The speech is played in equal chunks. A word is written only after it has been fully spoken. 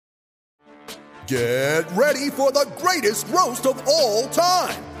Get ready for the greatest roast of all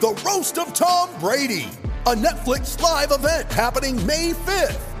time, the Roast of Tom Brady, a Netflix live event happening May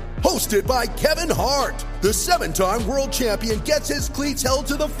 5th. Hosted by Kevin Hart, the 7-time world champion gets his cleats held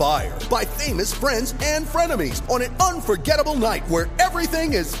to the fire by famous friends and frenemies on an unforgettable night where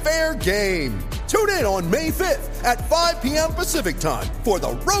everything is fair game. Tune in on May 5th at 5 p.m. Pacific time for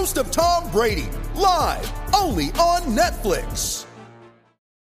the Roast of Tom Brady, live only on Netflix.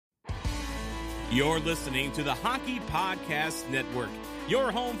 You're listening to the Hockey Podcast Network, your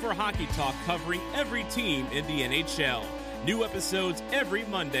home for hockey talk covering every team in the NHL. New episodes every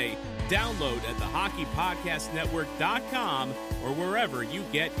Monday. Download at thehockeypodcastnetwork.com or wherever you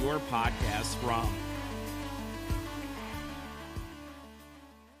get your podcasts from.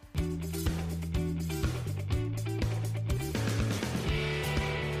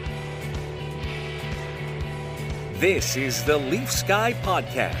 This is the Leaf Sky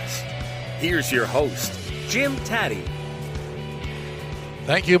Podcast. Here's your host, Jim Taddy.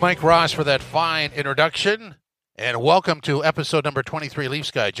 Thank you, Mike Ross, for that fine introduction. And welcome to episode number 23, Leafs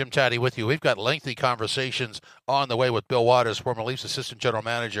Guy. Jim Taddy with you. We've got lengthy conversations on the way with Bill Waters, former Leafs assistant general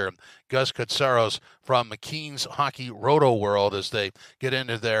manager, Gus Katsaros from McKeen's Hockey Roto World, as they get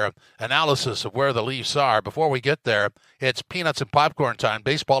into their analysis of where the Leafs are. Before we get there, it's peanuts and popcorn time.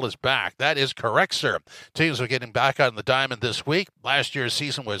 Baseball is back. That is correct, sir. Teams are getting back on the diamond this week. Last year's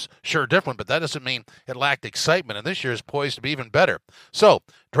season was sure different, but that doesn't mean it lacked excitement, and this year is poised to be even better. So,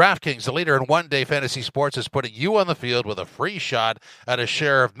 DraftKings, the leader in one-day fantasy sports, is putting you on the field with a free shot at a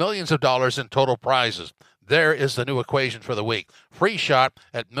share of millions of dollars in total prizes. There is the new equation for the week. Free shot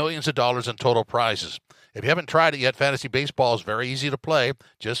at millions of dollars in total prizes. If you haven't tried it yet, fantasy baseball is very easy to play.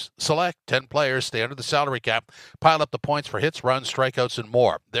 Just select 10 players, stay under the salary cap, pile up the points for hits, runs, strikeouts, and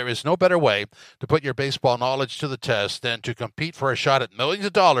more. There is no better way to put your baseball knowledge to the test than to compete for a shot at millions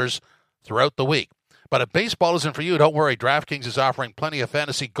of dollars throughout the week. But if baseball isn't for you, don't worry. DraftKings is offering plenty of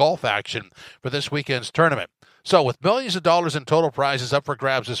fantasy golf action for this weekend's tournament. So with millions of dollars in total prizes up for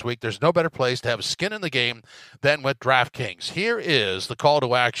grabs this week, there's no better place to have skin in the game than with DraftKings. Here is the call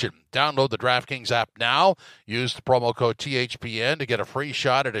to action. Download the DraftKings app now. Use the promo code THPN to get a free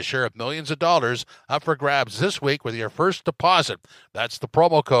shot at a share of millions of dollars up for grabs this week with your first deposit. That's the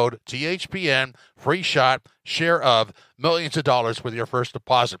promo code THPN. Free shot, share of millions of dollars with your first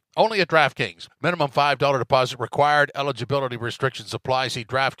deposit. Only at DraftKings. Minimum $5 deposit required. Eligibility restrictions apply. See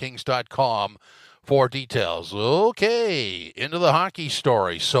DraftKings.com for details. Okay, into the hockey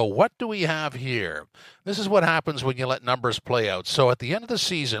story. So what do we have here? This is what happens when you let numbers play out. So at the end of the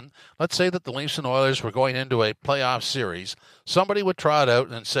season, let's say that the Leafs and Oilers were going into a playoff series. Somebody would trot out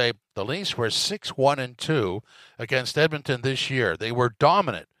and say, the Leafs were 6-1-2 against Edmonton this year. They were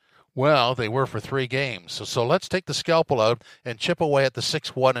dominant. Well, they were for 3 games. So let's take the scalpel out and chip away at the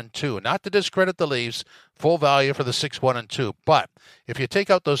 6-1-2. Not to discredit the Leafs, full value for the 6-1-2. But if you take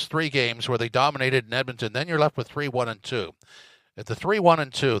out those 3 games where they dominated in Edmonton, then you're left with 3-1-2. At the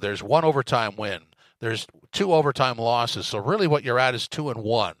 3-1-2, there's 1 overtime win. There's 2 overtime losses. So really what you're at is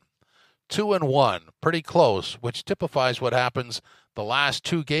 2-1. 2-1, pretty close, which typifies what happens the last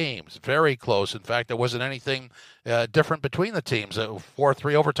 2 games. Very close. In fact, there wasn't anything different between the teams. A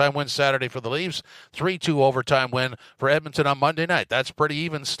 4-3 overtime win Saturday for the Leafs, 3-2 overtime win for Edmonton on Monday night. That's pretty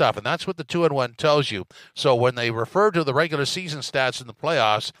even stuff, and that's what the 2-1 tells you. So when they refer to the regular season stats in the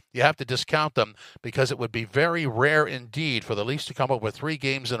playoffs, you have to discount them because it would be very rare indeed for the Leafs to come up with 3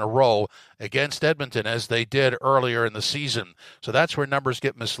 games in a row against Edmonton as they did earlier in the season. So that's where numbers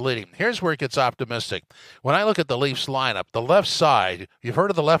get misleading. Here's where it gets optimistic. When I look at the Leafs lineup, the left side, you've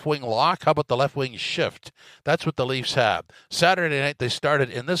heard of the left wing lock? How about the left wing shift? That's what the Leafs have. Saturday night, they started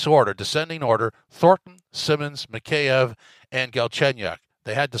in this order, descending order: Thornton, Simmonds, Mikheyev, and Galchenyuk.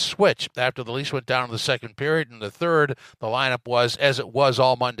 They had to switch after the Leafs went down in the second period. In the third, the lineup was, as it was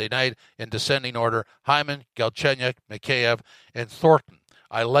all Monday night, in descending order: Hyman, Galchenyuk, Mikheyev, and Thornton.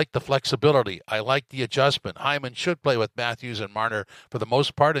 I like the flexibility. I like the adjustment. Hyman should play with Matthews and Marner for the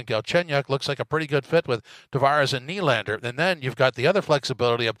most part, and Galchenyuk looks like a pretty good fit with Tavares and Nylander. And then you've got the other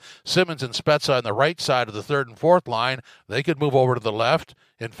flexibility of Simmonds and Spezza on the right side of the third and fourth line. They could move over to the left.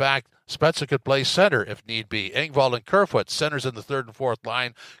 In fact, Spezza could play center if need be. Engvall and Kerfoot, centers in the third and fourth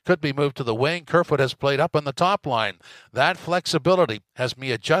line, could be moved to the wing. Kerfoot has played up on the top line. That flexibility has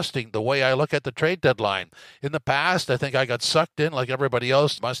me adjusting the way I look at the trade deadline. In the past, I think I got sucked in like everybody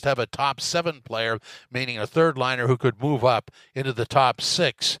else. Must have a top 7 player, meaning a third liner who could move up into the top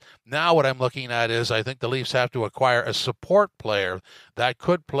 6. Now what I'm looking at is I think the Leafs have to acquire a support player that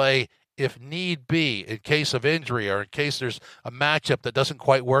could play if need be, in case of injury or in case there's a matchup that doesn't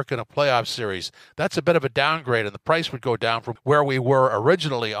quite work in a playoff series. That's a bit of a downgrade, and the price would go down from where we were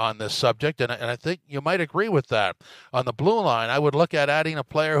originally on this subject, and I think you might agree with that. On the blue line, I would look at adding a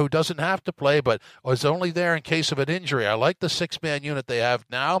player who doesn't have to play but is only there in case of an injury. I like the six-man unit they have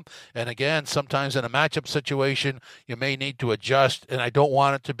now, and again, sometimes in a matchup situation, you may need to adjust, and I don't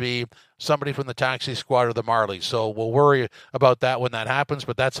want it to be somebody from the taxi squad or the Marlies. So we'll worry about that when that happens,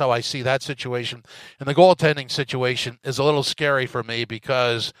 but that's how I see that situation. And the goaltending situation is a little scary for me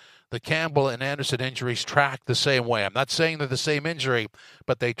because the Campbell and Anderson injuries track the same way. I'm not saying they're the same injury,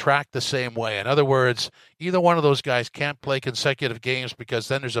 but they track the same way. In other words, either one of those guys can't play consecutive games because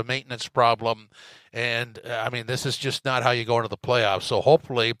then there's a maintenance problem. And, I mean, this is just not how you go into the playoffs. So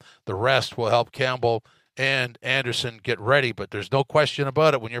hopefully the rest will help Campbell and Anderson get ready. But there's no question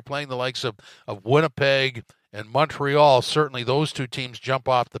about it. When you're playing the likes of Winnipeg and Montreal, certainly those two teams jump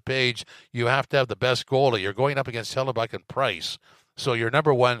off the page. You have to have the best goalie. You're going up against Hellebuck and Price. So your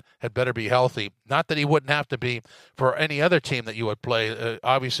number one had better be healthy. Not that he wouldn't have to be for any other team that you would play.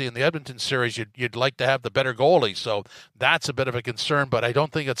 Obviously, in the Edmonton series, you'd like to have the better goalie. So that's a bit of a concern, but I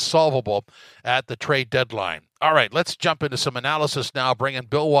don't think it's solvable at the trade deadline. All right, let's jump into some analysis now. Bring in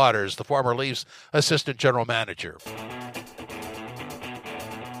Bill Watters, the former Leafs assistant general manager.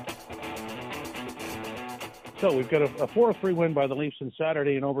 So we've got a 4-3 win by the Leafs on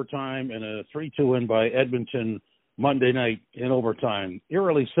Saturday in overtime and a 3-2 win by Edmonton Monday night in overtime.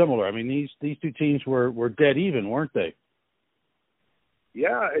 Eerily similar. I mean, these two teams were dead even, weren't they?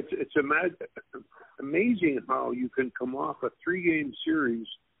 Yeah, it's amazing how you can come off a 3-game series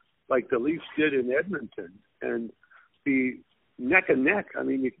like the Leafs did in Edmonton and be neck and neck. I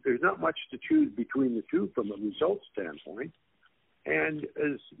mean, there's not much to choose between the two from a result standpoint. And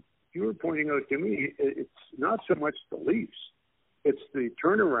as you were pointing out to me, it's not so much the Leafs. It's the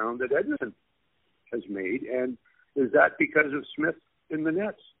turnaround that Edmonton has made. And is that because of Smith in the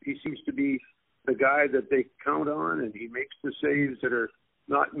nets? He seems to be the guy that they count on, and he makes the saves that are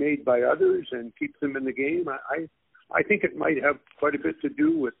not made by others and keeps them in the game. I think it might have quite a bit to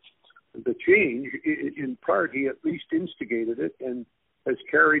do with the change. In part, he at least instigated it and has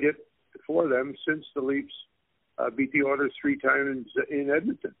carried it for them since the Leafs beat the Oilers 3 times in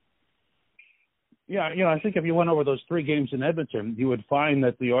Edmonton. Yeah, I think if you went over those 3 games in Edmonton, you would find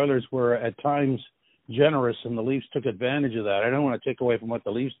that the Oilers were at times generous and the Leafs took advantage of that. I don't want to take away from what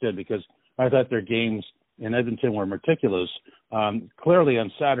the Leafs did because I thought their games in Edmonton were meticulous. Clearly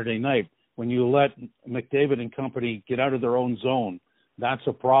on Saturday night, when you let McDavid and company get out of their own zone, that's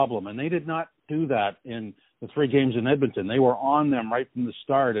a problem. And they did not do that in the 3 games in Edmonton. They were on them right from the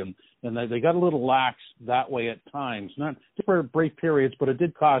start, and they got a little lax that way at times. Not for brief periods, but it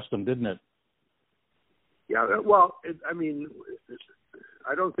did cost them, didn't it? Yeah, well,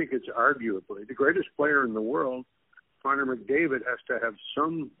 I don't think it's arguably the greatest player in the world. Connor McDavid has to have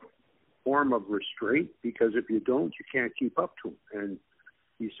some form of restraint because if you don't, you can't keep up to him. And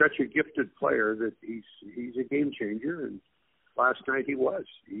he's such a gifted player that he's a game changer. And last night he was.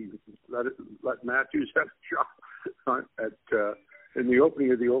 He let Matthews have a shot in the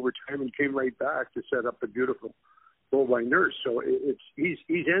opening of the overtime and came right back to set up a beautiful goal by Nurse. So he's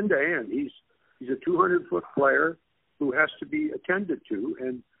end to end. He's a 200-foot player who has to be attended to.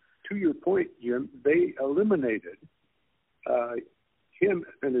 And to your point, Jim, they eliminated him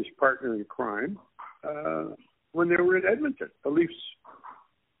and his partner in crime when they were in Edmonton. The Leafs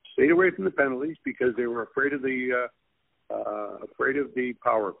stayed away from the penalties because they were afraid of the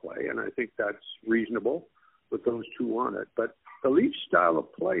power play, and I think that's reasonable with those two on it. But the Leafs' style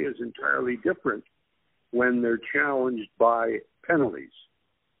of play is entirely different when they're challenged by penalties.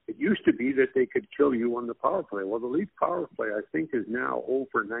 It used to be that they could kill you on the power play. Well, the Leaf power play, I think, is now 0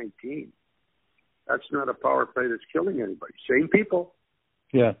 for 19. That's not a power play that's killing anybody. Same people.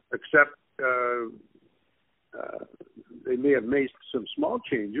 Yeah. Except they may have made some small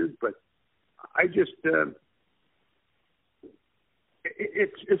changes, but I just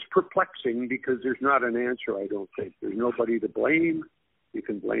it's perplexing because there's not an answer, I don't think. There's nobody to blame. You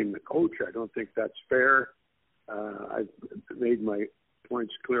can blame the coach. I don't think that's fair. I've made my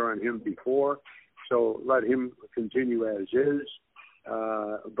points clear on him before, so let him continue as is.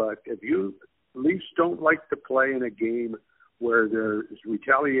 But if Leafs don't like to play in a game where there's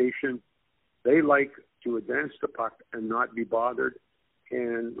retaliation, they like to advance the puck and not be bothered.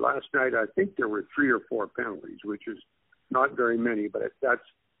 And last night, I think there were 3 or 4 penalties, which is not very many, but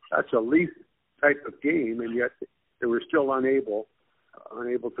that's a Leaf type of game, and yet they were still unable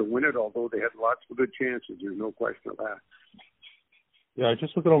to win it, although they had lots of good chances. There's no question of that. Yeah,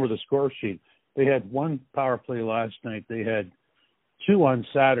 just looking over the score sheet, they had 1 power play last night. They had 2 on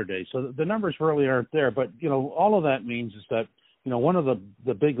Saturday. So the numbers really aren't there. But, all of that means is that, one of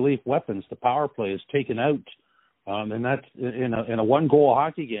the big Leaf weapons, the power play, is taken out. And that's in a one-goal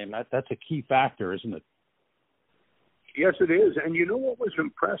hockey game. That's a key factor, isn't it? Yes, it is. And you know what was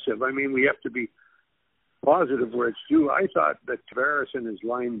impressive? I mean, we have to be positive where it's due. I thought that Tavares and his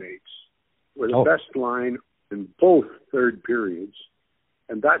line mates were the best line in both third periods.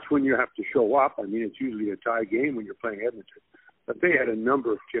 And that's when you have to show up. I mean, it's usually a tie game when you're playing Edmonton. But they had a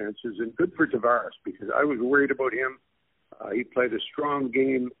number of chances, and good for Tavares because I was worried about him. He played a strong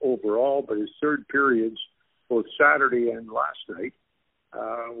game overall, but his third periods, both Saturday and last night,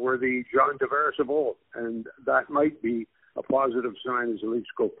 were the John Tavares of old. And that might be a positive sign as the Leafs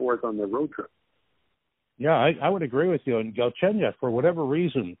go forth on their road trip. Yeah, I would agree with you. And Galchenyuk, for whatever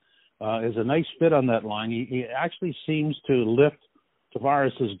reason, is a nice fit on that line. He actually seems to lift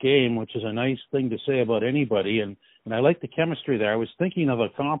Tavares' game, which is a nice thing to say about anybody. And I like the chemistry there. I was thinking of a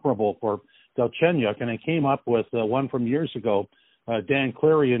comparable for Galchenyuk, and I came up with one from years ago, Dan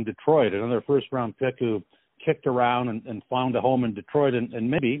Cleary in Detroit, another first-round pick who kicked around and found a home in Detroit.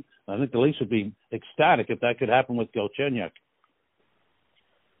 And maybe, I think the Leafs would be ecstatic if that could happen with Galchenyuk.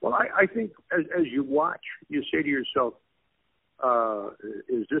 Well, I think as you watch, you say to yourself,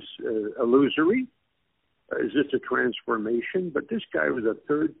 is this illusory? Is this a transformation? But this guy was a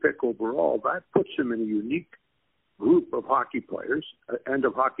third pick overall. That puts him in a unique group of hockey players and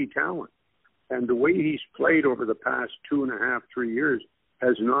of hockey talent. And the way he's played over the past 2.5, 3 years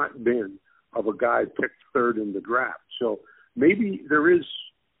has not been of a guy picked third in the draft. So maybe there is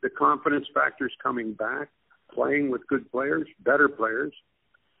the confidence factors coming back, playing with good players, better players.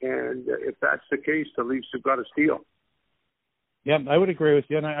 And if that's the case, the Leafs have got a steal. Yeah, I would agree with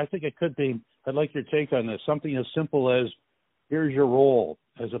you. And I think it could be, I'd like your take on this, something as simple as here's your role,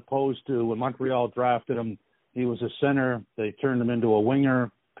 as opposed to when Montreal drafted him, he was a center. They turned him into a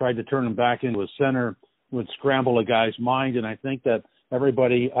winger, tried to turn him back into a center, would scramble a guy's mind. And I think that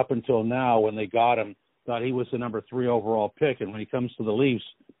everybody up until now, when they got him, thought he was the number 3 overall pick. And when he comes to the Leafs,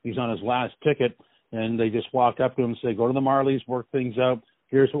 he's on his last ticket. And they just walk up to him and say, go to the Marlies, work things out.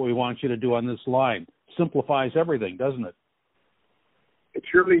 Here's what we want you to do on this line. Simplifies everything, doesn't it? It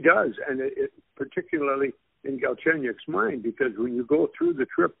surely does, and it particularly in Galchenyuk's mind, because when you go through the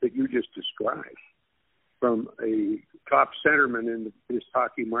trip that you just described, from a top centerman in this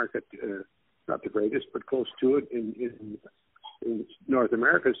hockey market, not the greatest, but close to it in North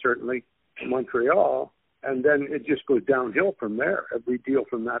America, certainly, Montreal, and then it just goes downhill from there. Every deal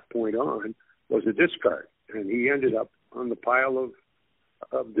from that point on was a discard, and he ended up on the pile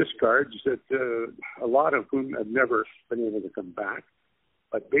of discards that a lot of whom have never been able to come back.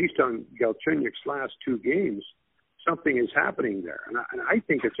 But based on Galchenyuk's last 2 games, something is happening there. And I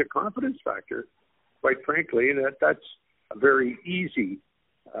think it's a confidence factor, quite frankly, and that's a very easy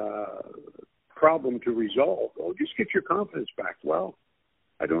problem to resolve. Oh, just get your confidence back. Well,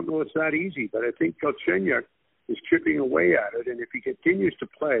 I don't know it's that easy, but I think Galchenyuk is chipping away at it. And if he continues to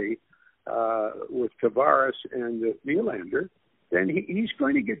play with Tavares and Nylander, then he's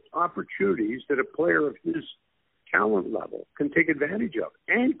going to get opportunities that a player of his talent level can take advantage of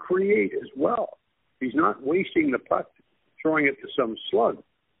and create as well. He's not wasting the puck, throwing it to some slug.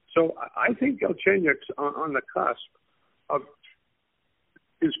 So I think Galchenyuk's on the cusp of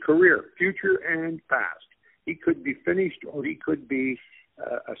his career, future and past. He could be finished, or he could be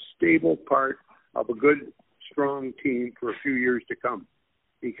a stable part of a good, strong team for a few years to come,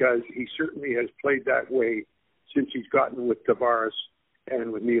 because he certainly has played that way since he's gotten with Tavares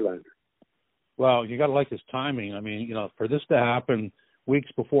and with Nylander. Well, you got to like his timing. I mean, for this to happen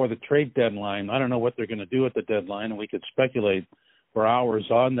weeks before the trade deadline, I don't know what they're going to do at the deadline, and we could speculate for hours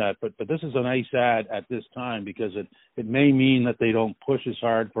on that. But this is a nice ad at this time, because it may mean that they don't push as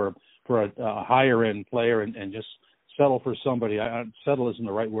hard for a higher end player and just settle for somebody. Settle isn't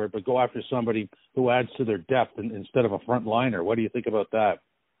the right word, but go after somebody who adds to their depth instead of a front liner. What do you think about that?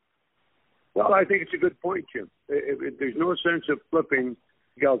 Well, I think it's a good point, Jim. There's no sense of flipping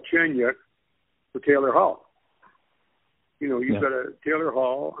Galchenyuk for Taylor Hall. You've got Taylor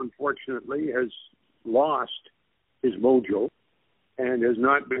Hall, unfortunately, has lost his mojo and has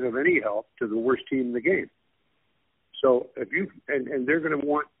not been of any help to the worst team in the game. So and they're going to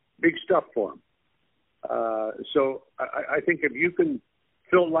want big stuff for him. So I think if you can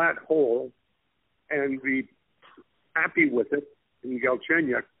fill that hole and be happy with it in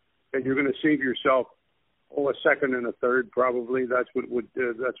Galchenyuk, then you're going to save yourself a second and a third, probably. That's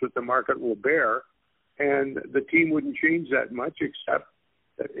what the market will bear, and the team wouldn't change that much, except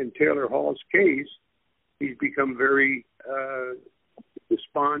that in Taylor Hall's case, he's become very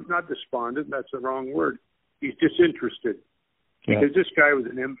not despondent. That's the wrong word. He's disinterested Because this guy was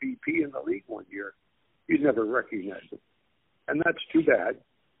an MVP in the league one year. You'd never recognize him. And that's too bad.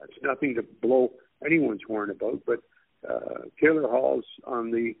 That's nothing to blow anyone's horn about. But Taylor Hall's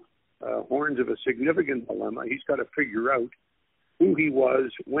on the horns of a significant dilemma. He's got to figure out who he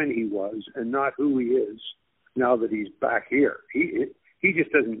was when he was and not who he is now that he's back here. He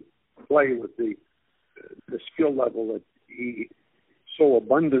just doesn't play with the skill level that he so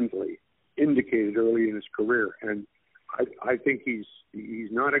abundantly indicated early in his career. And I think he's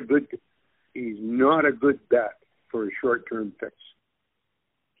not a good bet for a short-term fix.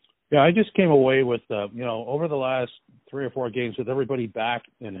 Yeah, I just came away with, over the last 3 or 4 games with everybody back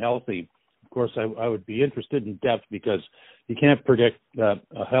and healthy. Of course, I would be interested in depth because you can't predict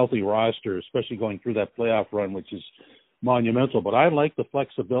a healthy roster, especially going through that playoff run, which is monumental. But I like the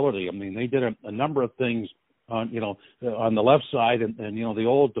flexibility. I mean, they did a number of things on the left side, and the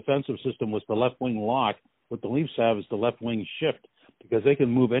old defensive system was the left wing lock. What the Leafs have is the left wing shift because they can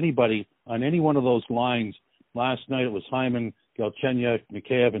move anybody on any one of those lines. Last night it was Hyman, Galchenyuk,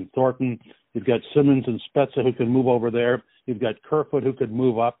 Mikheyev, and Thornton. You've got Simmons and Spezza who can move over there. You've got Kerfoot who could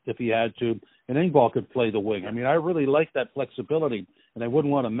move up if he had to, and Engvall could play the wing. I mean, I really like that flexibility, and I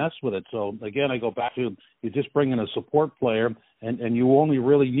wouldn't want to mess with it. So, again, I go back to you just bring in a support player, and you only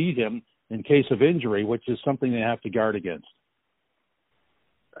really need him in case of injury, which is something they have to guard against.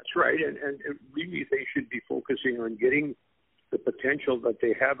 That's right, and really they should be focusing on getting the potential that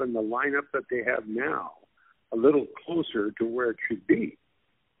they have in the lineup that they have now a little closer to where it should be,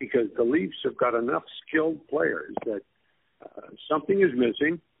 because the Leafs have got enough skilled players that something is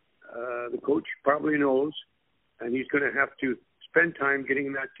missing. The coach probably knows, and he's going to have to spend time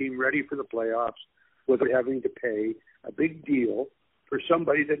getting that team ready for the playoffs without having to pay a big deal for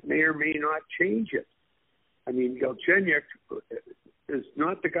somebody that may or may not change it. I mean, Galchenyuk is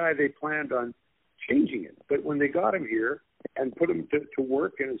not the guy they planned on changing it, but when they got him here and put him to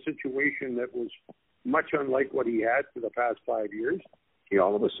work in a situation that was much unlike what he had for the past 5 years, he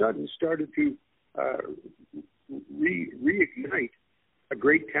all of a sudden started to reignite a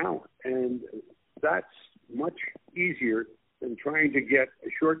great talent. And that's much easier than trying to get a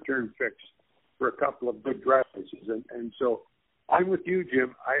short-term fix for a couple of good draft pieces. And so I'm with you,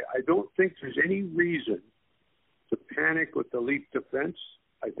 Jim. I don't think there's any reason to panic with the Leaf defense.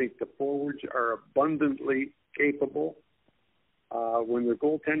 I think the forwards are abundantly capable. When their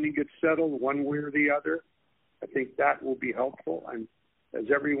goaltending gets settled one way or the other, I think that will be helpful. And as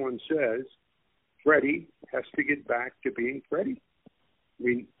everyone says, Freddie has to get back to being Freddie. I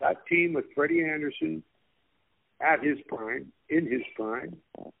mean, that team with Freddie Anderson at his prime, in his prime,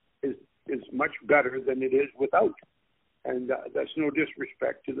 is much better than it is without. And that's no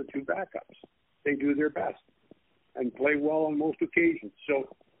disrespect to the two backups. They do their best and play well on most occasions. So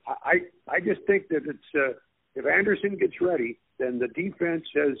I just think that it's if Anderson gets ready, then the defense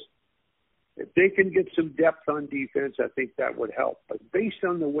has, if they can get some depth on defense, I think that would help. But based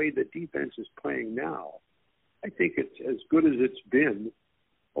on the way the defense is playing now, I think it's as good as it's been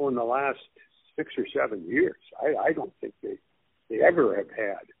in the last 6 or 7 years. I don't think they ever have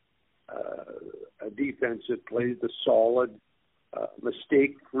had a defense that plays the solid,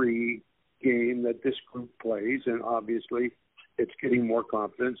 mistake-free game that this group plays, and obviously it's getting more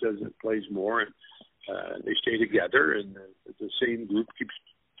confidence as it plays more, and they stay together, and the same group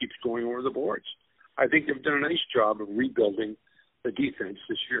keeps going over the boards. I think they've done a nice job of rebuilding the defense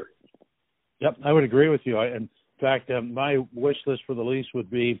this year. Yep, I would agree with you. In fact, my wish list for the Leafs would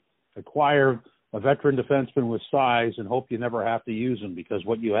be acquire a veteran defenseman with size and hope you never have to use him, because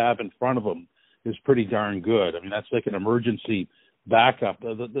what you have in front of them is pretty darn good. I mean, that's like an emergency backup.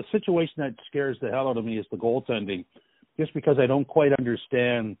 The situation that scares the hell out of me is the goaltending, just because I don't quite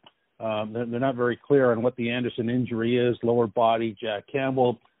understand. They're not very clear on what the Anderson injury is, lower body, Jack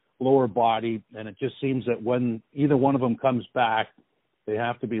Campbell, lower body, and it just seems that when either one of them comes back, they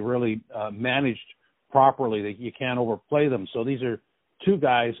have to be really managed properly. That you can't overplay them. So these are two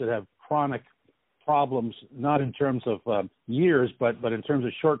guys that have chronic problems, not in terms of years, but in terms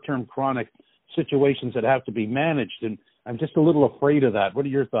of short-term chronic situations that have to be managed. And I'm just a little afraid of that. What are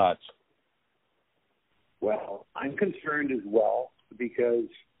your thoughts? Well, I'm concerned as well, because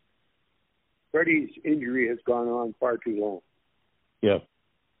Freddie's injury has gone on far too long. Yeah.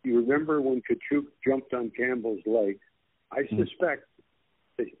 You remember when Tkachuk jumped on Campbell's leg? I suspect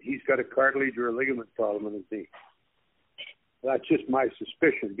that he's got a cartilage or a ligament problem in his knee. That's just my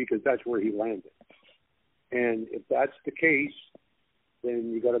suspicion, because that's where he landed. And if that's the case,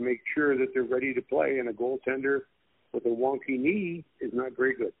 then you got to make sure that they're ready to play. And a goaltender with a wonky knee is not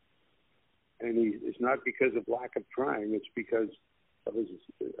very good. And it's not because of lack of trying; it's because of his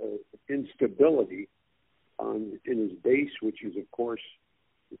instability in his base, which is, of course,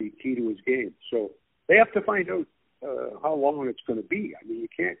 the key to his game. So they have to find out how long it's going to be. I mean, you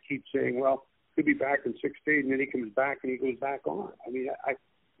can't keep saying, well, he'll be back in 6 days, and then he comes back and he goes back on. I mean,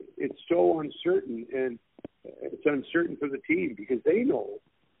 it's so uncertain, and it's uncertain for the team because they know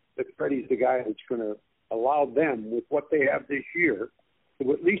that Freddie's the guy that's going to allow them, with what they have this year,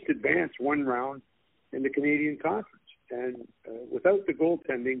 to at least advance one round in the Canadian Conference. And without the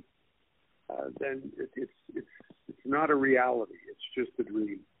goaltending, then it's not a reality. It's just a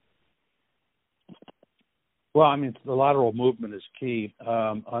dream. Well, I mean, the lateral movement is key.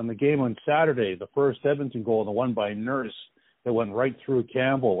 On the game on Saturday, the first Edmonton goal, the one by Nurse that went right through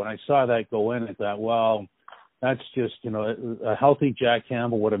Campbell, when I saw that go in, I thought, well, that's just, a healthy Jack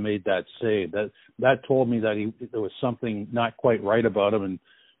Campbell would have made that save. That told me that there was something not quite right about him. And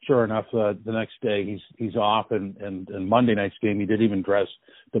sure enough, the next day he's off, and Monday night's game he didn't even dress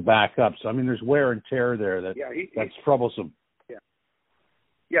to back up. So I mean, there's wear and tear there that's troublesome.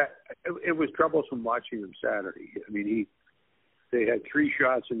 Yeah, it was troublesome watching him Saturday. I mean, they had 3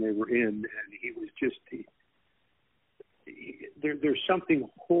 shots and they were in, and he was just there's something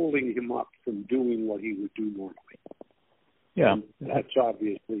holding him up from doing what he would do normally. Yeah, and that's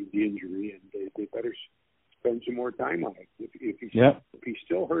obviously the injury, and they better spend some more time on it. If he's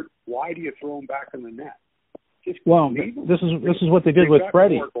still hurt, why do you throw him back in the net? Just this is what they did with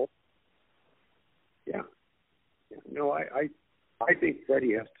Freddie. Yeah. No, I think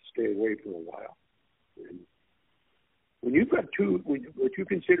Freddie has to stay away for a while. And when you've got what you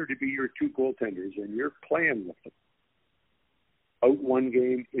consider to be your 2 goaltenders, and you're playing with them, out one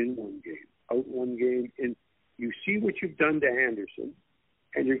game, in one game, out one game, in, you see what you've done to Anderson,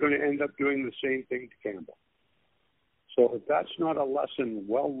 and you're going to end up doing the same thing to Campbell. So if that's not a lesson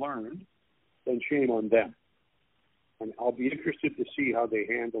well learned, then shame on them. And I'll be interested to see how they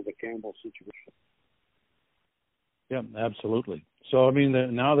handle the Campbell situation. Yeah, absolutely. So, I mean,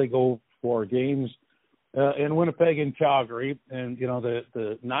 now they go for games in Winnipeg and Calgary, and,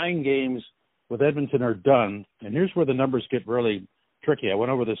 the 9 games with Edmonton are done. And here's where the numbers get really tricky. I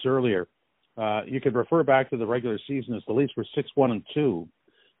went over this earlier. You could refer back to the regular season as the Leafs were 6-1-2.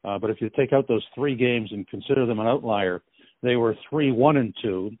 But if you take out those 3 games and consider them an outlier, they were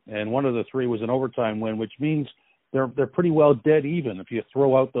 3-1-2, and one of the 3 was an overtime win, which means they're pretty well dead even if you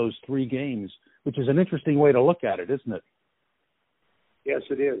throw out those 3 games, which is an interesting way to look at it, isn't it? Yes,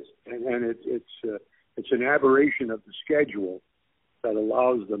 it is, and it's an aberration of the schedule that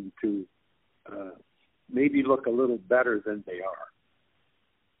allows them to maybe look a little better than they are,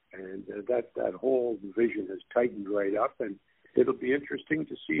 and that whole division has tightened right up, and it'll be interesting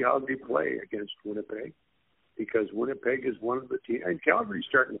to see how they play against Winnipeg, because Winnipeg is one of the teams, and Calgary's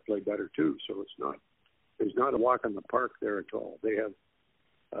starting to play better too, so there's not a walk in the park there at all. They've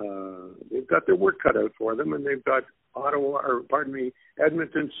got their work cut out for them, and they've got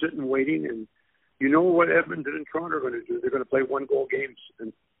Edmonton sitting waiting, and you know what Edmonton and Toronto are going to do. They're going to play 1-goal games,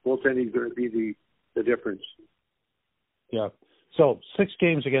 and goaltending is going to be the difference. Yeah. So 6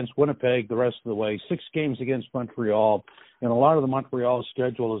 games against Winnipeg the rest of the way, 6 games against Montreal, and a lot of the Montreal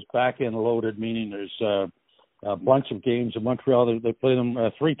schedule is back-end loaded, meaning there's a bunch of games in Montreal. They play them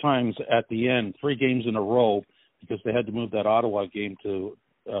 3 times at the end, 3 games in a row, because they had to move that Ottawa game to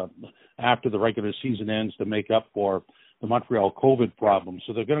after the regular season ends to make up for the Montreal COVID problem.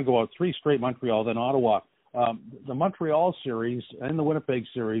 So they're going to go out 3 straight Montreal, then Ottawa. The Montreal series and the Winnipeg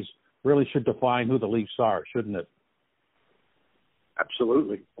series really should define who the Leafs are, shouldn't it?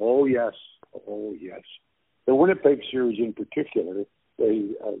 Absolutely. Oh, yes. The Winnipeg series in particular,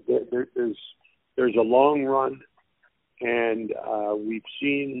 there's a long run, and we've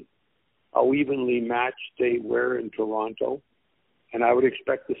seen how evenly matched they were in Toronto, and I would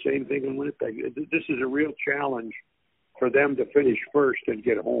expect the same thing in Winnipeg. This is a real challenge for them to finish first and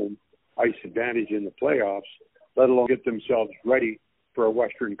get home ice advantage in the playoffs, let alone get themselves ready for a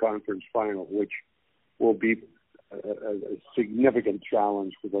Western Conference final, which will be a significant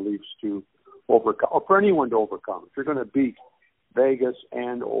challenge for the Leafs to overcome, or for anyone to overcome. If you're going to beat Vegas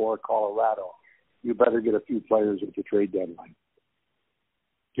and or Colorado, you better get a few players at the trade deadline.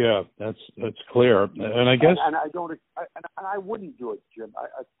 Yeah, that's clear, and I guess I wouldn't do it, Jim.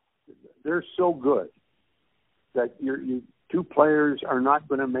 They're so good that you 2 players are not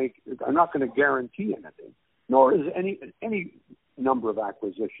going to guarantee anything, nor is any number of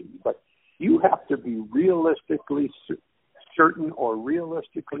acquisitions. But you have to be realistically certain or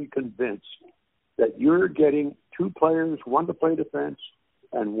realistically convinced that you're getting 2 players, one to play defense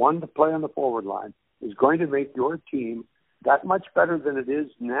and one to play on the forward line, is going to make your team that much better than it is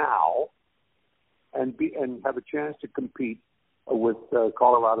now, and have a chance to compete with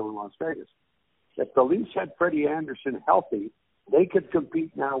Colorado and Las Vegas. If the Leafs had Freddie Andersen healthy, they could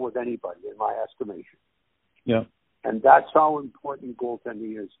compete now with anybody, in my estimation. Yeah. And that's how important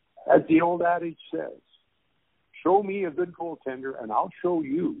goaltending is. As the old adage says, show me a good goaltender, and I'll show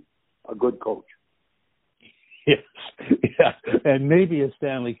you a good coach. Yes, yeah, and maybe a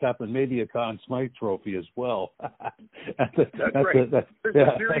Stanley Cup and maybe a Conn Smythe Trophy as well. That's right. There's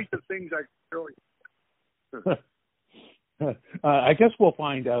a series of things I can show you. I guess we'll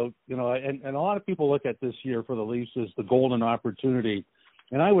find out, and a lot of people look at this year for the Leafs as the golden opportunity,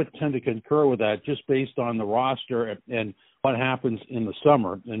 and I would tend to concur with that just based on the roster and what happens in the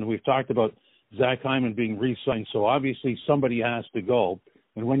summer. And we've talked about Zach Hyman being re-signed, so obviously somebody has to go.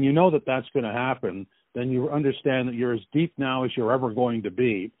 And when you know that that's going to happen, then you understand that you're as deep now as you're ever going to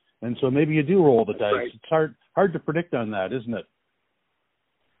be. And so maybe you do roll the dice. Right. It's hard to predict on that, isn't it?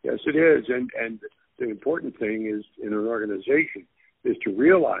 Yes, it is. And the important thing is in an organization is to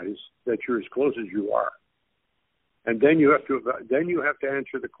realize that you're as close as you are. And then you have to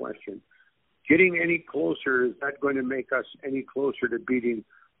answer the question, getting any closer, is that going to make us any closer to beating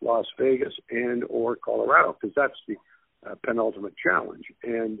Las Vegas and or Colorado? Because that's the penultimate challenge.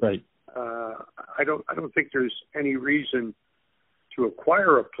 And right. I don't think there's any reason to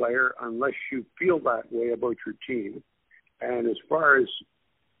acquire a player unless you feel that way about your team. And as far as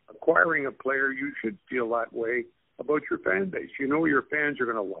acquiring a player, you should feel that way about your fan base. You know your fans are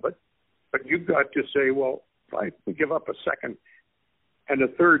going to love it, but you've got to say, well, if I give up a second and a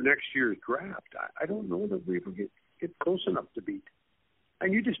third next year's draft, I don't know that we will get close enough to beat.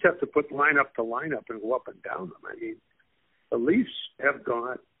 And you just have to put lineup to lineup and go up and down them. I mean, the Leafs have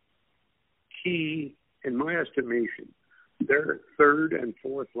got key, in my estimation, their third and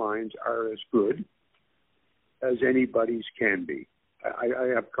fourth lines are as good as anybody's can be. I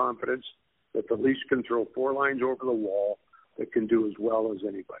have confidence that the Leafs can throw four lines over the wall that can do as well as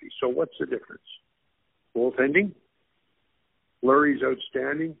anybody. So what's the difference? Goaltending? Fleury's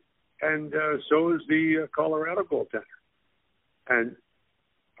outstanding, and so is the Colorado goaltender. And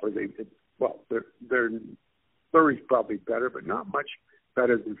Fleury's probably better, but not much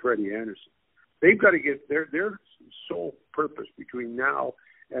better than Freddie Andersen. They've got to get their sole purpose between now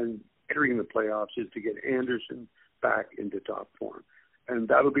and entering the playoffs is to get Andersen back into top form. And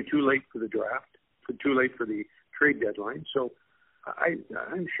that'll be too late for the draft, too late for the trade deadline. So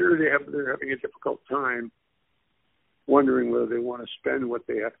I'm sure they're having a difficult time wondering whether they want to spend what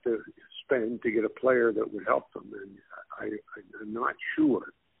they have to spend to get a player that would help them. And I'm not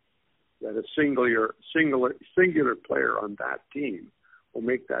sure that a singular player on that team will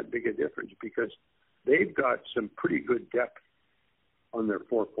make that big a difference, because they've got some pretty good depth on their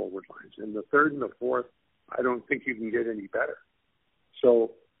four forward lines. And the third and the fourth, I don't think you can get any better.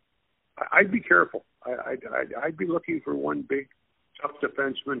 So I'd be careful. I'd be looking for one big, tough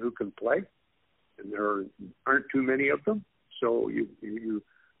defenseman who can play, and there aren't too many of them. So you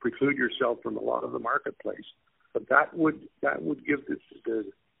preclude yourself from a lot of the marketplace. But that would give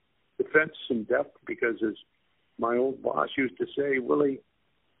the defense some depth, because as my old boss used to say, Willie,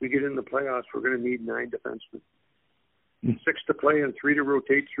 we get in the playoffs, we're going to need 9 defensemen. 6 to play and 3 to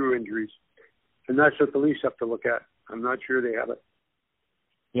rotate through injuries. And that's what the Leafs have to look at. I'm not sure they have it.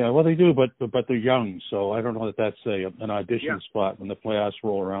 Yeah, well, they do, but they're young, so I don't know that that's an audition spot when the playoffs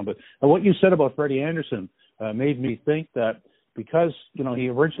roll around. But what you said about Freddie Andersen made me think that because, he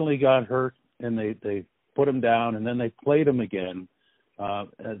originally got hurt and they put him down and then they played him again,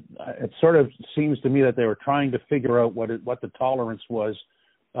 it sort of seems to me that they were trying to figure out what the tolerance was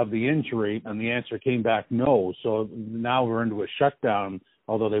of the injury, and the answer came back no. So now we're into a shutdown,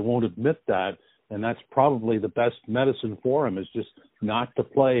 although they won't admit that. And that's probably the best medicine for him, is just not to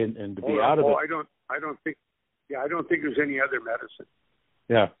play and to be out of it. I don't think there's any other medicine.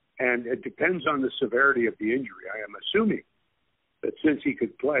 Yeah. And it depends on the severity of the injury. I am assuming that since he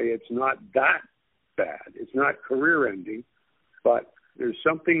could play, it's not that bad. It's not career ending, but there's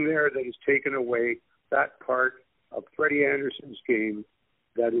something there that has taken away that part of Freddie Andersen's game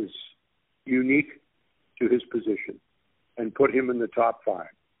that is unique to his position and put him in the top 5.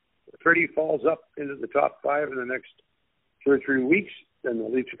 If Freddie falls up into the top 5 in the next 2 or 3 weeks, then the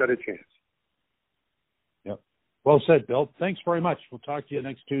Leafs got a chance. Yep. Well said, Bill. Thanks very much. We'll talk to you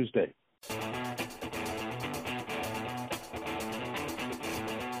next Tuesday.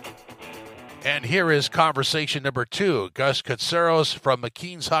 And here is conversation number 2. Gus Katsaros from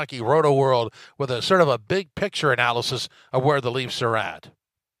McKeen's Hockey Roto World with a sort of a big picture analysis of where the Leafs are at.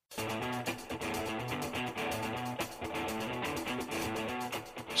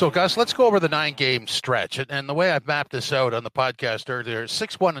 So, Gus, let's go over the 9-game stretch. And the way I've mapped this out on the podcast earlier,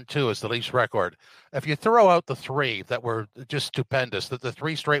 6-1-2 is the Leafs record. If you throw out the three that were just stupendous, the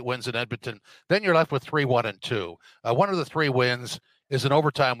 3 straight wins in Edmonton, then you're left with 3-1-2. One of the 3 wins is an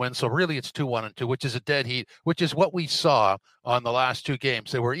overtime win, so really it's 2-1-2, which is a dead heat, which is what we saw on the last 2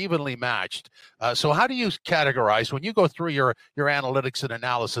 games. They were evenly matched. So how do you categorize, when you go through your analytics and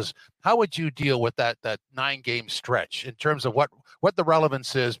analysis, how would you deal with that 9-game stretch in terms of what the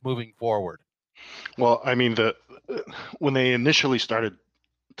relevance is moving forward? Well, I mean, when they initially started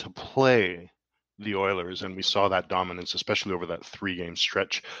to play the Oilers and we saw that dominance, especially over that 3-game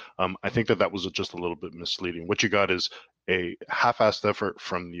stretch, I think that was just a little bit misleading. What you got is a half-assed effort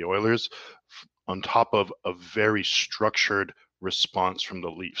from the Oilers on top of a very structured response from the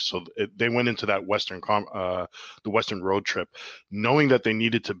Leafs. So they went into that the Western road trip knowing that they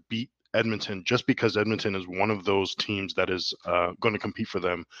needed to beat Edmonton, just because Edmonton is one of those teams that is going to compete for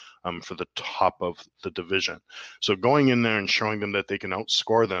them for the top of the division. So going in there and showing them that they can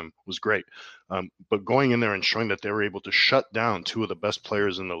outscore them was great. But going in there and showing that they were able to shut down 2 of the best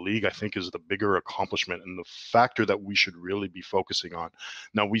players in the league, I think, is the bigger accomplishment and the factor that we should really be focusing on.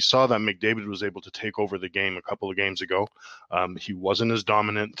 Now, we saw that McDavid was able to take over the game a couple of games ago. He wasn't as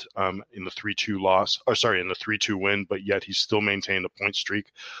dominant in the 3-2 win, but yet he still maintained a point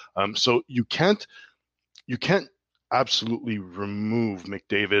streak. So you can't absolutely remove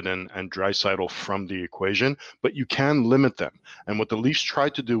McDavid and Draisaitl from the equation, but you can limit them. And what the Leafs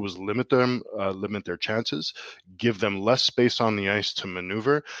tried to do was limit their chances, give them less space on the ice to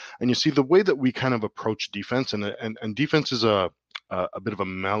maneuver. And you see the way that we kind of approach defense, and defense is a bit of a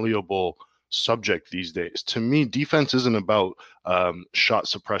malleable subject these days. To me, defense isn't about shot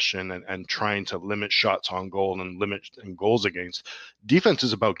suppression and trying to limit shots on goal and limit goals against. Defense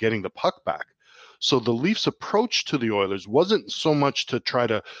is about getting the puck back. So the Leafs' approach to the Oilers wasn't so much to try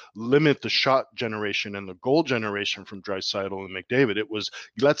to limit the shot generation and the goal generation from Draisaitl and McDavid. It was,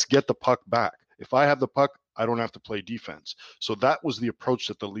 let's get the puck back. If I have the puck, I don't have to play defense. So that was the approach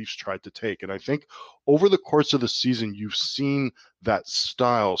that the Leafs tried to take. And I think over the course of the season, you've seen that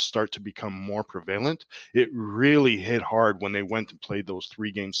style start to become more prevalent. It really hit hard when they went and played those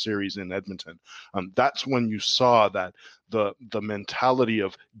 3-game series in Edmonton. That's when you saw that the mentality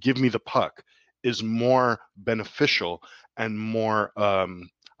of give me the puck is more beneficial and more,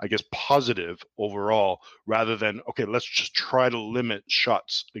 positive overall, rather than, okay, let's just try to limit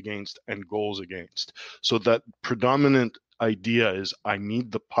shots against and goals against. So that predominant idea is I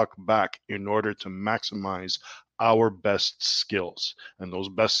need the puck back in order to maximize our best skills. And those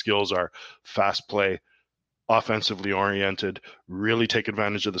best skills are fast play, offensively oriented, really take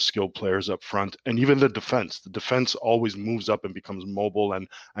advantage of the skilled players up front, and even the defense. The defense always moves up and becomes mobile and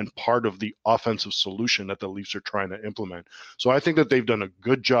part of the offensive solution that the Leafs are trying to implement. So I think that they've done a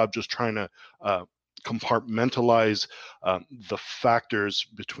good job just trying to compartmentalize the factors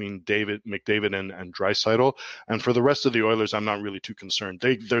between McDavid and Draisaitl. And for the rest of the Oilers, I'm not really too concerned.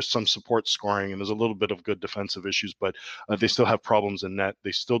 There's some support scoring and there's a little bit of good defensive issues, but they still have problems in net.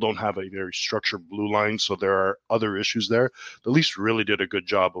 They still don't have a very structured blue line, so there are other issues there. The Leafs really did a good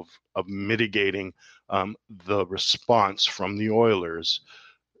job of mitigating the response from the Oilers'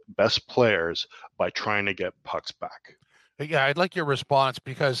 best players by trying to get pucks back. Yeah, I'd like your response,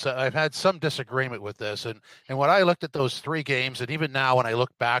 because I've had some disagreement with this. And when I looked at those 3 games, and even now when I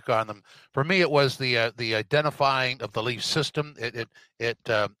look back on them, for me, it was the identifying of the Leafs system.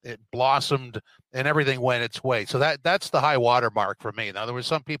 It blossomed and everything went its way. So that's the high water mark for me. Now, there were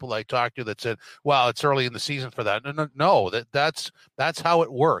some people I talked to that said, well, it's early in the season for that. No, that's how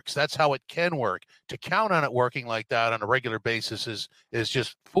it works. That's how it can work. To count on it working like that on a regular basis is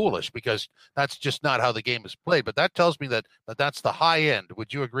just foolish, because that's just not how the game is played. But that tells me that's the high end.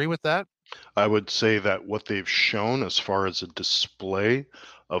 Would you agree with that? I would say that what they've shown as far as a display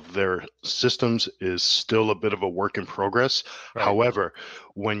of their systems is still a bit of a work in progress. Right. However,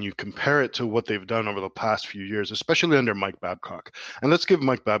 when you compare it to what they've done over the past few years, especially under Mike Babcock, and let's give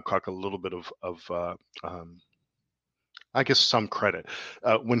Mike Babcock a little bit of some credit.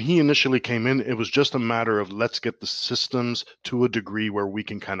 When he initially came in, it was just a matter of let's get the systems to a degree where we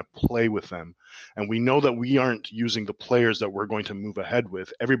can kind of play with them. And we know that we aren't using the players that we're going to move ahead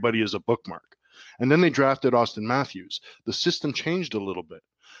with. Everybody is a bookmark. And then they drafted Austin Matthews. The system changed a little bit.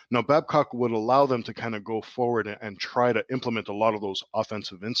 Now, Babcock would allow them to kind of go forward and try to implement a lot of those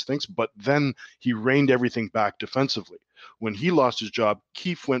offensive instincts, but then he reined everything back defensively. When he lost his job,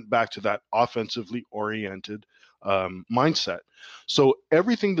 Keefe went back to that offensively oriented mindset. So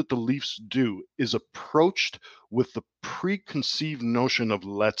everything that the Leafs do is approached with the preconceived notion of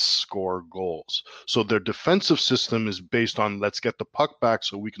let's score goals. So their defensive system is based on let's get the puck back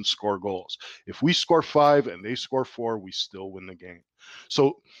so we can score goals. If we score 5 and they score 4, we still win the game.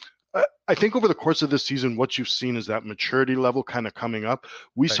 So I think over the course of this season, what you've seen is that maturity level kind of coming up.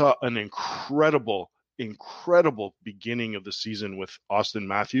 We saw an incredible beginning of the season with Austin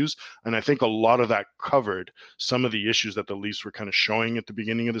Matthews. And I think a lot of that covered some of the issues that the Leafs were kind of showing at the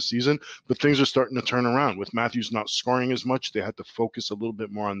beginning of the season. But things are starting to turn around. With Matthews not scoring as much, they had to focus a little bit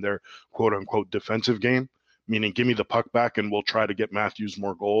more on their quote unquote defensive game. Meaning, give me the puck back and we'll try to get Matthews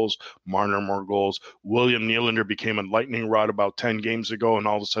more goals, Marner more goals. William Nylander became a lightning rod about 10 games ago, and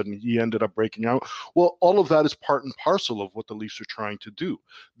all of a sudden he ended up breaking out. Well, all of that is part and parcel of what the Leafs are trying to do.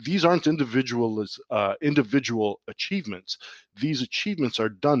 These aren't individual achievements. These achievements are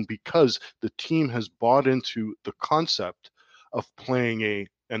done because the team has bought into the concept of playing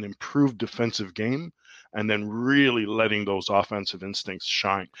an improved defensive game and then really letting those offensive instincts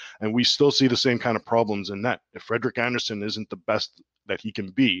shine. And we still see the same kind of problems in net. If Frederik Andersen isn't the best that he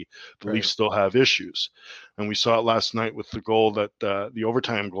can be, the Leafs still have issues. And we saw it last night with the goal that the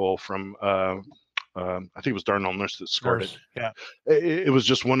overtime goal from I think it was Darnell Nurse that scored it. Yeah. It was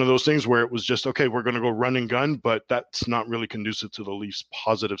just one of those things where it was just, okay, we're going to go run and gun, but that's not really conducive to the Leafs'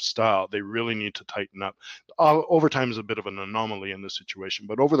 positive style. They really need to tighten up. Overtime is a bit of an anomaly in this situation,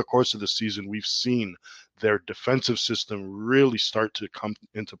 but over the course of the season, we've seen their defensive system really start to come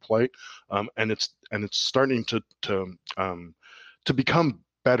into play, and it's starting to become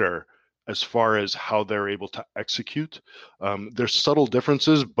better as far as how they're able to execute. There's subtle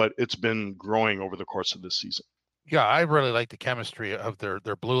differences, but it's been growing over the course of this season. Yeah, I really like the chemistry of their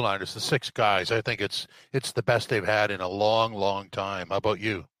blue line. It's the 6 guys. I think it's the best they've had in a long, long time. How about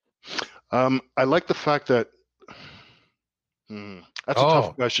you? I like the fact that that's a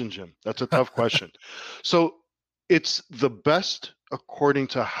tough question, Jim. That's a tough question. So it's the best according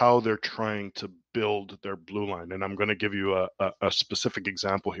to how they're trying to build their blue line. And I'm going to give you a specific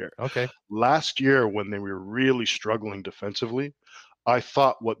example here. Okay. Last year, when they were really struggling defensively, I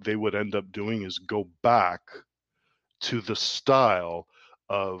thought what they would end up doing is go back to the style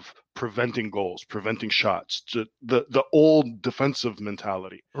of preventing goals, preventing shots, the old defensive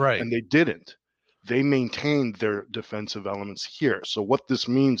mentality. Right. And they didn't. They maintained their defensive elements here. So what this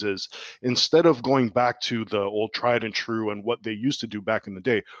means is instead of going back to the old tried and true and what they used to do back in the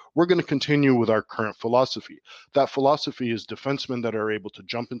day, we're going to continue with our current philosophy. That philosophy is defensemen that are able to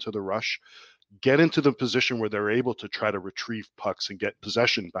jump into the rush, get into the position where they're able to try to retrieve pucks and get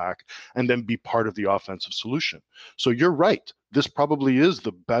possession back, and then be part of the offensive solution. So you're right. This probably is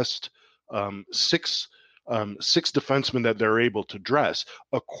the best six defensemen that they're able to dress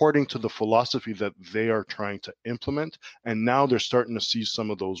according to the philosophy that they are trying to implement. And now they're starting to see some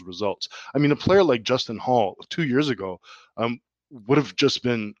of those results. I mean, a player like Justin Holl 2 years ago would have just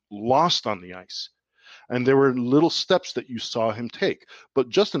been lost on the ice. And there were little steps that you saw him take. But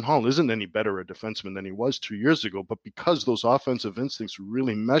Justin Holl isn't any better a defenseman than he was 2 years ago. But because those offensive instincts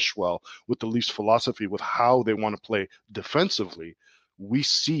really mesh well with the Leafs' philosophy, with how they want to play defensively, we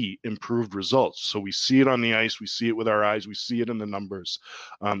see improved results. So we see it on the ice, we see it with our eyes, we see it in the numbers.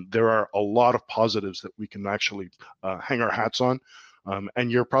 There are a lot of positives that we can actually hang our hats on.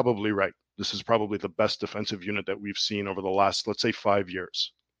 And you're probably right. This is probably the best defensive unit that we've seen over the last, let's say, 5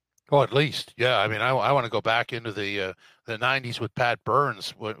 years. Oh, at least. Yeah. I mean, I want to go back into the 90s with Pat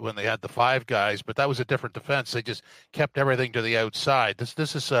Burns when they had the 5 guys, but that was a different defense. They just kept everything to the outside.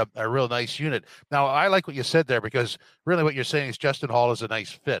 This is a real nice unit. Now, I like what you said there, because really what you're saying is Justin Holl is a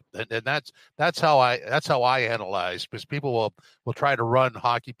nice fit. And that's how I analyze, because people will try to run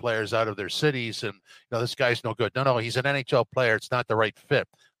hockey players out of their cities and, this guy's no good. No, he's an NHL player. It's not the right fit.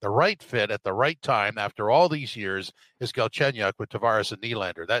 The right fit at the right time after all these years is Galchenyuk with Tavares and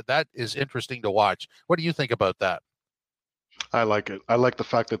Nylander. That is interesting to watch. What do you think about that? I like it. I like the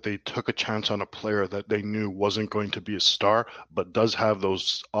fact that they took a chance on a player that they knew wasn't going to be a star, but does have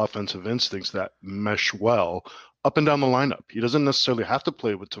those offensive instincts that mesh well up and down the lineup. He doesn't necessarily have to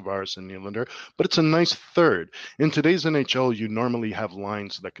play with Tavares and Nylander, but it's a nice third. In today's NHL, you normally have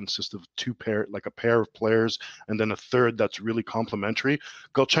lines that consist of a pair of players, and then a third that's really complementary.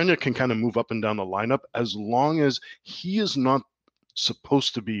 Galchenyuk can kind of move up and down the lineup as long as he is not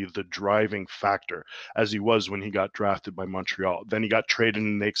supposed to be the driving factor as he was when he got drafted by Montreal. Then he got traded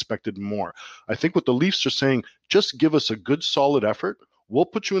and they expected more. I think what the Leafs are saying, just give us a good solid effort. We'll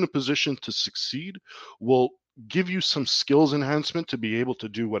put you in a position to succeed. We'll give you some skills enhancement to be able to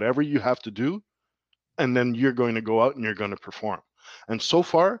do whatever you have to do. And then you're going to go out and you're going to perform. And so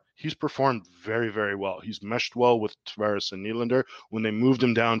far, he's performed very, very well. He's meshed well with Tavares and Nylander. When they moved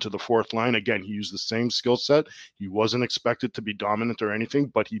him down to the fourth line, again, he used the same skill set. He wasn't expected to be dominant or anything,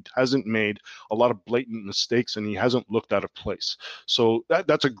 but he hasn't made a lot of blatant mistakes, and he hasn't looked out of place. So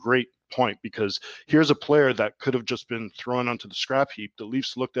that's a great point, because here's a player that could have just been thrown onto the scrap heap. The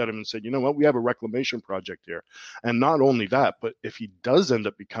Leafs looked at him and said, you know what, we have a reclamation project here. And not only that, but if he does end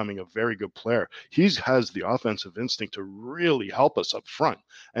up becoming a very good player, he has the offensive instinct to really help us up front.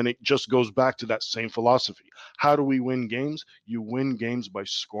 And it just goes back to that same philosophy. How do we win games? You win games by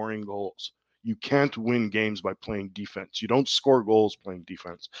scoring goals. You can't win games by playing defense. You don't score goals playing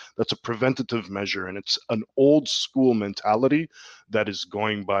defense. That's a preventative measure, and it's an old school mentality that is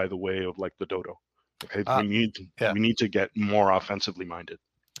going by the way of like the dodo. Okay, we need to get more offensively minded.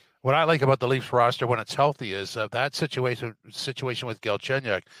 What I like about the Leafs roster when it's healthy is that situation with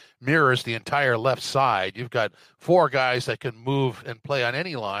Galchenyuk mirrors the entire left side. You've got four guys that can move and play on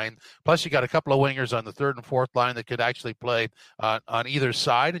any line. Plus, you got a couple of wingers on the third and fourth line that could actually play on either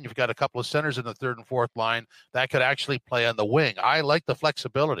side, and you've got a couple of centers in the third and fourth line that could actually play on the wing. I like the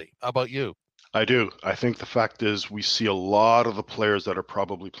flexibility. How about you? I do. I think the fact is we see a lot of the players that are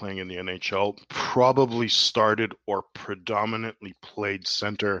probably playing in the NHL probably started or predominantly played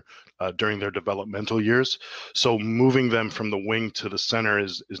center during their developmental years. So moving them from the wing to the center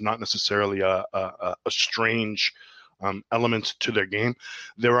is not necessarily a strange element to their game.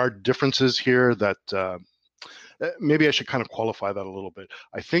 There are differences here that maybe I should kind of qualify that a little bit.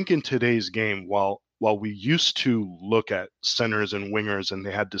 I think in today's game, while we used to look at centers and wingers and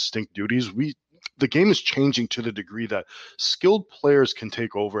they had distinct duties, the game is changing to the degree that skilled players can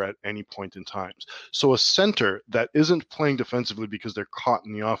take over at any point in time. So a center that isn't playing defensively because they're caught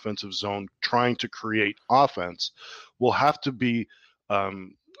in the offensive zone trying to create offense will have to be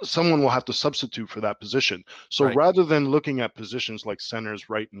someone will have to substitute for that position. So rather than looking at positions like centers,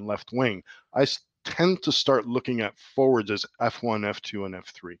 right and left wing, I tend to start looking at forwards as F1, F2, and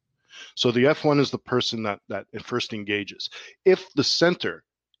F3. So the F1 is the person that first engages. If the center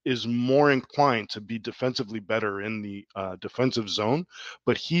is more inclined to be defensively better in the defensive zone,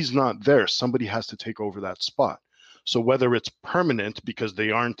 but he's not there, somebody has to take over that spot. So whether it's permanent because they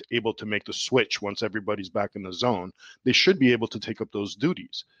aren't able to make the switch once everybody's back in the zone, they should be able to take up those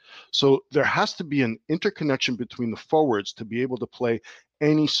duties. So there has to be an interconnection between the forwards to be able to play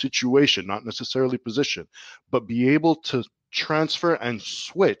any situation, not necessarily position, but be able to transfer and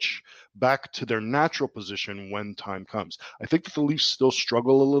switch back to their natural position when time comes. I think that the Leafs still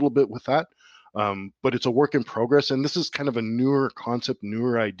struggle a little bit with that, but it's a work in progress. And this is kind of a newer concept,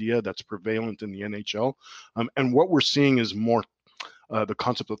 newer idea that's prevalent in the NHL. And what we're seeing is more the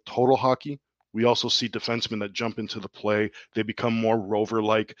concept of total hockey. We also see defensemen that jump into the play. They become more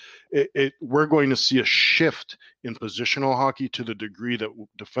rover-like. We're going to see a shift in positional hockey to the degree that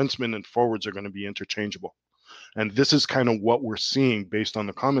defensemen and forwards are going to be interchangeable. And this is kind of what we're seeing based on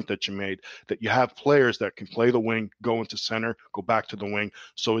the comment that you made, that you have players that can play the wing, go into center, go back to the wing.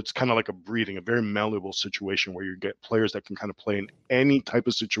 So it's kind of like a very malleable situation where you get players that can kind of play in any type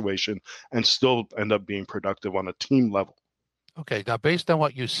of situation and still end up being productive on a team level. Okay, now based on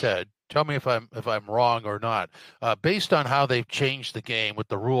what you said, tell me if I'm wrong or not. Based on how they've changed the game with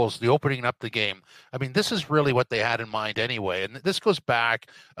the rules, the opening up the game, I mean, this is really what they had in mind anyway. And this goes back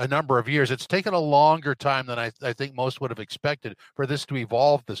a number of years. It's taken a longer time than I think most would have expected for this to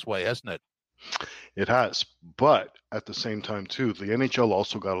evolve this way, hasn't it? It has. But at the same time, too, the NHL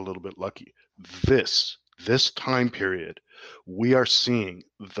also got a little bit lucky. This time period, we are seeing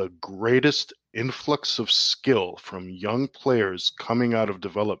the greatest influx of skill from young players coming out of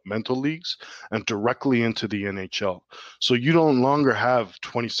developmental leagues and directly into the NHL. So you no longer have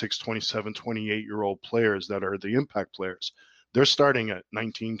 26, 27, 28-year-old players that are the impact players. They're starting at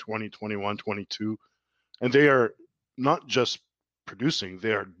 19, 20, 21, 22, and they are not just producing,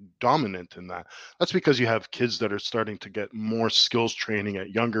 they are dominant in that. That's because you have kids that are starting to get more skills training at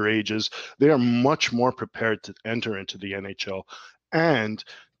younger ages. They are much more prepared to enter into the NHL and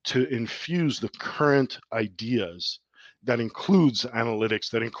to infuse the current ideas that includes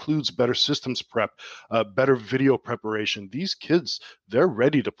analytics, that includes better systems prep, better video preparation. These kids, they're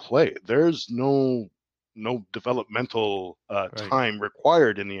ready to play. There's no developmental time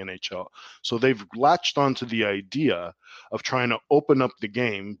required in the NHL. So they've latched onto the idea of trying to open up the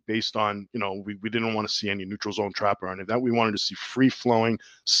game based on, we didn't want to see any neutral zone trap or any of that. We wanted to see free-flowing,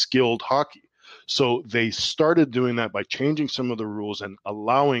 skilled hockey. So they started doing that by changing some of the rules and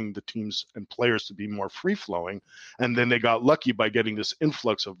allowing the teams and players to be more free-flowing. And then they got lucky by getting this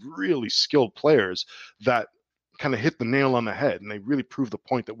influx of really skilled players that kind of hit the nail on the head, and they really proved the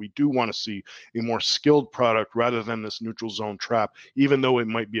point that we do want to see a more skilled product rather than this neutral zone trap. Even though it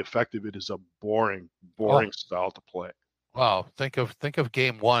might be effective, it is a boring style to play. Wow, think of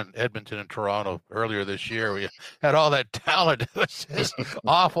game one, Edmonton and Toronto earlier this year. We had all that talent. It was just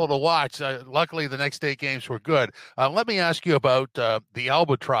awful to watch. Luckily, the next 8 games were good. Let me ask you about the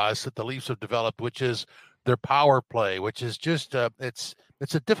albatross that the Leafs have developed, which is their power play, which is just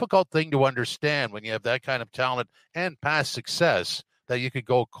it's a difficult thing to understand when you have that kind of talent and past success that you could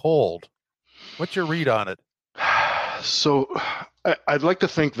go cold. What's your read on it? So I'd like to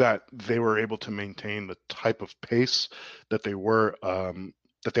think that they were able to maintain the type of pace that they were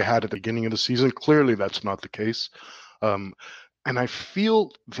that they had at the beginning of the season. Clearly, that's not the case, and I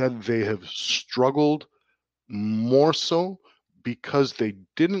feel that they have struggled more so because they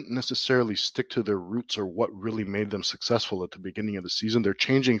didn't necessarily stick to their roots or what really made them successful at the beginning of the season. They're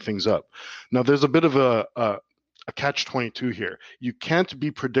changing things up. Now, there's a bit of a catch-22 here. You can't be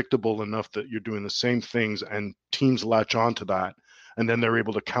predictable enough that you're doing the same things and teams latch on to that, and then they're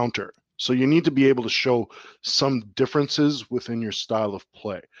able to counter. So you need to be able to show some differences within your style of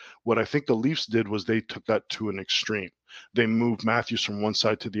play. What I think the Leafs did was they took that to an extreme. They moved Matthews from one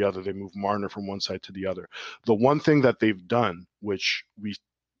side to the other. They moved Marner from one side to the other. The one thing that they've done, which we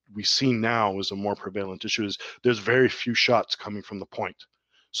see now is a more prevalent issue, is there's very few shots coming from the point.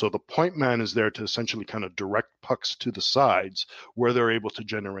 So the point man is there to essentially kind of direct pucks to the sides where they're able to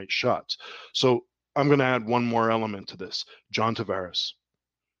generate shots. So I'm going to add one more element to this, John Tavares.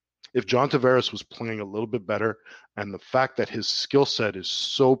 If John Tavares was playing a little bit better, and the fact that his skill set is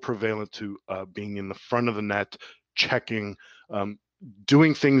so prevalent to being in the front of the net, checking,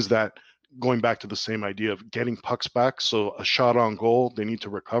 doing things that, going back to the same idea of getting pucks back, so a shot on goal, they need to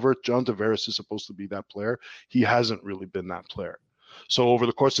recover. John Tavares is supposed to be that player. He hasn't really been that player. So over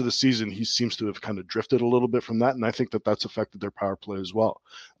the course of the season, he seems to have kind of drifted a little bit from that, and I think that that's affected their power play as well.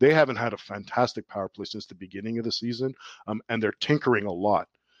 They haven't had a fantastic power play since the beginning of the season, and they're tinkering a lot.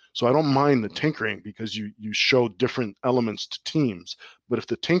 So I don't mind the tinkering because you show different elements to teams. But if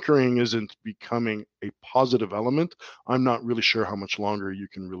the tinkering isn't becoming a positive element, I'm not really sure how much longer you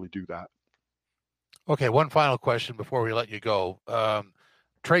can really do that. Okay, one final question before we let you go.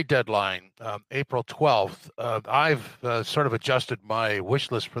 Trade deadline, April 12th. I've sort of adjusted my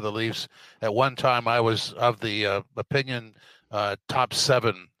wish list for the Leafs. At one time, I was of the opinion top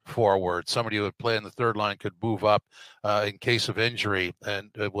 7 forward. Somebody who would play in the third line could move up in case of injury and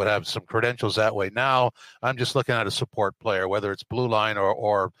would have some credentials that way. Now, I'm just looking at a support player, whether it's blue line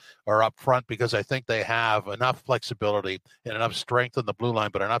or up front, because I think they have enough flexibility and enough strength in the blue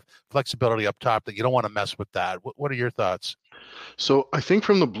line, but enough flexibility up top that you don't want to mess with that. What are your thoughts? So I think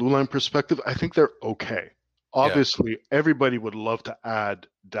from the blue line perspective, I think they're okay. Obviously, everybody would love to add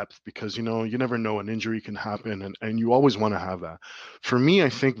depth because, you never know, an injury can happen and you always want to have that. For me, I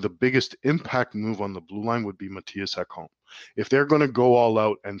think the biggest impact move on the blue line would be Mattias Ekholm. If they're going to go all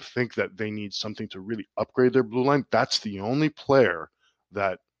out and think that they need something to really upgrade their blue line, that's the only player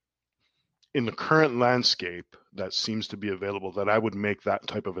that in the current landscape that seems to be available that I would make that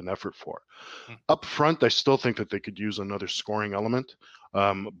type of an effort for. Up front, I still think that they could use another scoring element,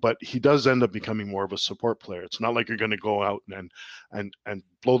 but he does end up becoming more of a support player. It's not like you're going to go out and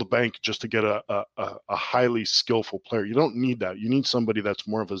blow the bank just to get a highly skillful player. You don't need that. You need somebody that's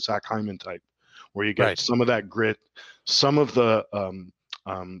more of a Zach Hyman type, where you get some of that grit, some of the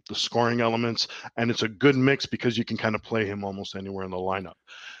scoring elements, and it's a good mix because you can kind of play him almost anywhere in the lineup.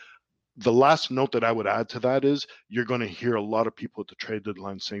 The last note that I would add to that is you're going to hear a lot of people at the trade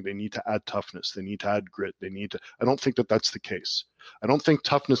deadline saying they need to add toughness, they need to add grit, I don't think that that's the case. I don't think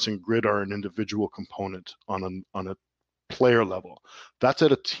toughness and grit are an individual component on a player level. That's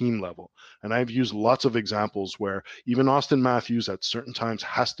at a team level. And I've used lots of examples where even Austin Matthews at certain times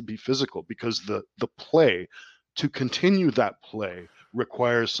has to be physical because the play, to continue that play,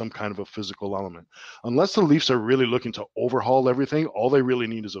 requires some kind of a physical element. Unless the Leafs are really looking to overhaul everything, all they really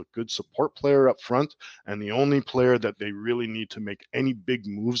need is a good support player up front, and the only player that they really need to make any big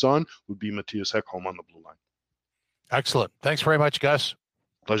moves on would be Mattias Ekholm on the blue line. Excellent. Thanks very much, Gus.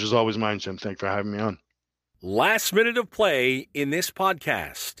 Pleasure's always mine, Jim. Thanks for having me on. Last minute of play in this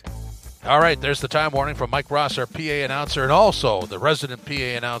podcast. All right, there's the time warning from Mike Ross, our PA announcer, and also the resident PA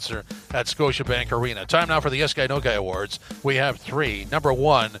announcer at Scotiabank Arena. Time now for the Yes Guy, No Guy Awards. We have 3. Number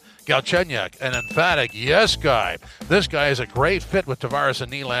 1, Galchenyuk, an emphatic yes guy. This guy is a great fit with Tavares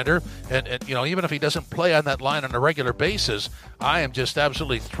and Nylander, and even if he doesn't play on that line on a regular basis, I am just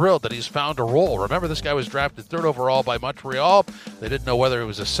absolutely thrilled that he's found a role. Remember, this guy was drafted 3rd overall by Montreal. They didn't know whether he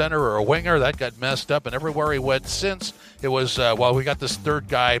was a center or a winger. That got messed up, and everywhere he went since, it was, we got this third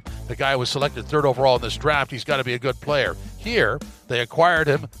guy. The guy was selected 3rd overall in this draft. He's got to be a good player. Here, they acquired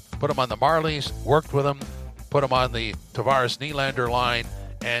him, put him on the Marlies, worked with him, put him on the Tavares-Nylander line,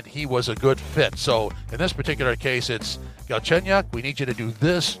 and he was a good fit. So in this particular case, it's Galchenyuk, we need you to do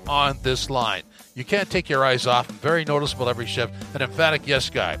this on this line. You can't take your eyes off him. Very noticeable every shift. An emphatic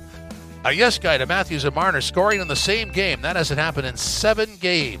yes guy. A yes guy to Matthews and Marner scoring in the same game. That hasn't happened in 7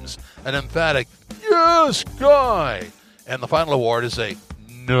 games. An emphatic yes guy. And the final award is a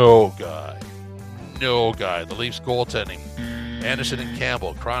no guy. No guy. The Leafs goaltending. Anderson and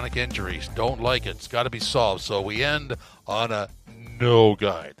Campbell, chronic injuries. Don't like it. It's got to be solved. So we end on a no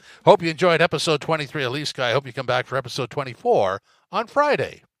guy. Hope you enjoyed episode 23 of Leafs Guy. Hope you come back for episode 24 on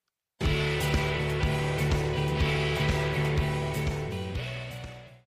Friday.